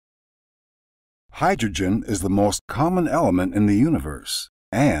Hydrogen is the most common element in the universe,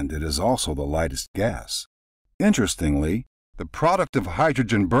 and it is also the lightest gas. Interestingly, the product of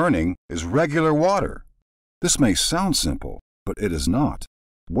hydrogen burning is regular water. This may sound simple, but it is not.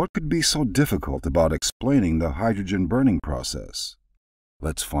 What could be so difficult about explaining the hydrogen burning process?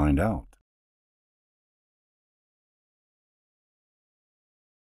 Let's find out.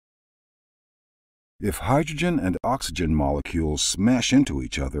 If hydrogen and oxygen molecules smash into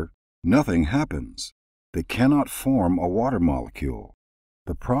each other, nothing happens. They cannot form a water molecule.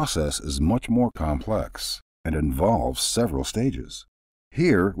 The process is much more complex and involves several stages.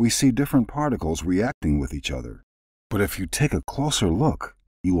 Here we see different particles reacting with each other. But if you take a closer look,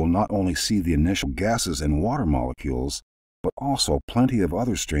 you will not only see the initial gases and water molecules, but also plenty of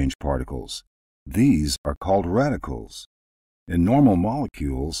other strange particles. These are called radicals. In normal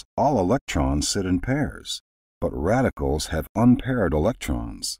molecules, all electrons sit in pairs, but radicals have unpaired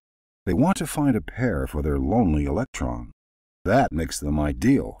electrons. They want to find a pair for their lonely electron. That makes them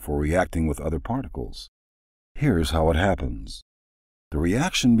ideal for reacting with other particles. Here's how it happens. The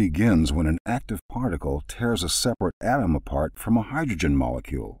reaction begins when an active particle tears a separate atom apart from a hydrogen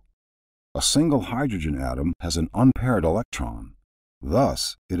molecule. A single hydrogen atom has an unpaired electron.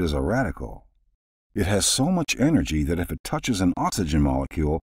 Thus, it is a radical. It has so much energy that if it touches an oxygen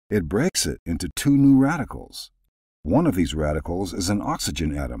molecule, it breaks it into two new radicals. One of these radicals is an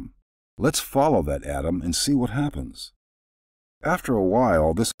oxygen atom. Let's follow that atom and see what happens. After a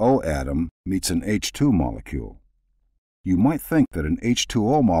while, this O atom meets an H2 molecule. You might think that an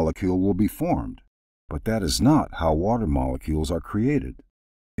H2O molecule will be formed, but that is not how water molecules are created.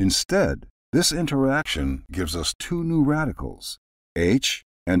 Instead, this interaction gives us two new radicals, H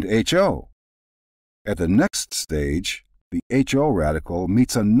and HO. At the next stage, the HO radical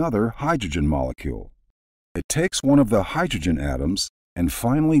meets another hydrogen molecule. It takes one of the hydrogen atoms and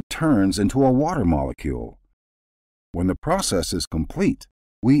finally turns into a water molecule. When the process is complete,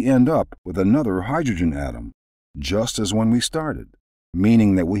 we end up with another hydrogen atom, just as when we started,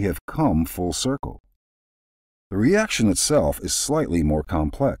 meaning that we have come full circle. The reaction itself is slightly more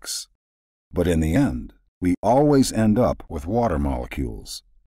complex, but in the end, we always end up with water molecules.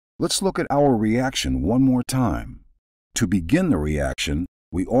 Let's look at our reaction one more time. To begin the reaction,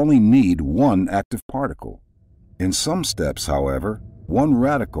 we only need one active particle. In some steps, however, one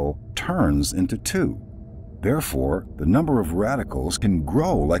radical turns into two. Therefore, the number of radicals can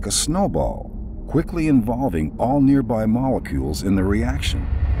grow like a snowball, quickly involving all nearby molecules in the reaction.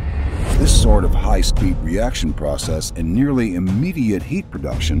 This sort of high-speed reaction process and nearly immediate heat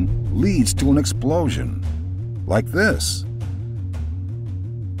production leads to an explosion, like this,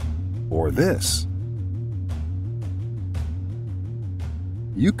 or this.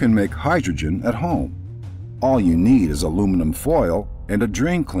 You can make hydrogen at home. All you need is aluminum foil and a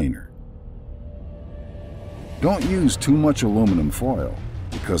drain cleaner. Don't use too much aluminum foil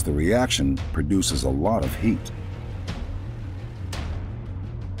because the reaction produces a lot of heat.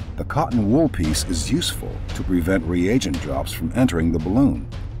 The cotton wool piece is useful to prevent reagent drops from entering the balloon.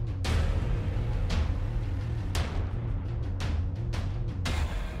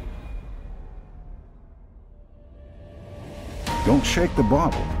 Don't shake the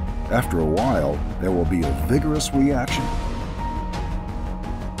bottle. After a while, there will be a vigorous reaction.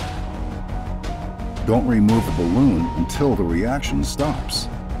 Don't remove the balloon until the reaction stops.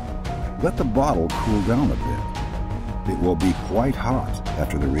 Let the bottle cool down a bit. It will be quite hot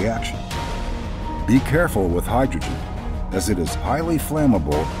after the reaction. Be careful with hydrogen, as it is highly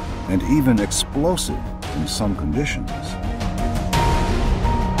flammable and even explosive in some conditions.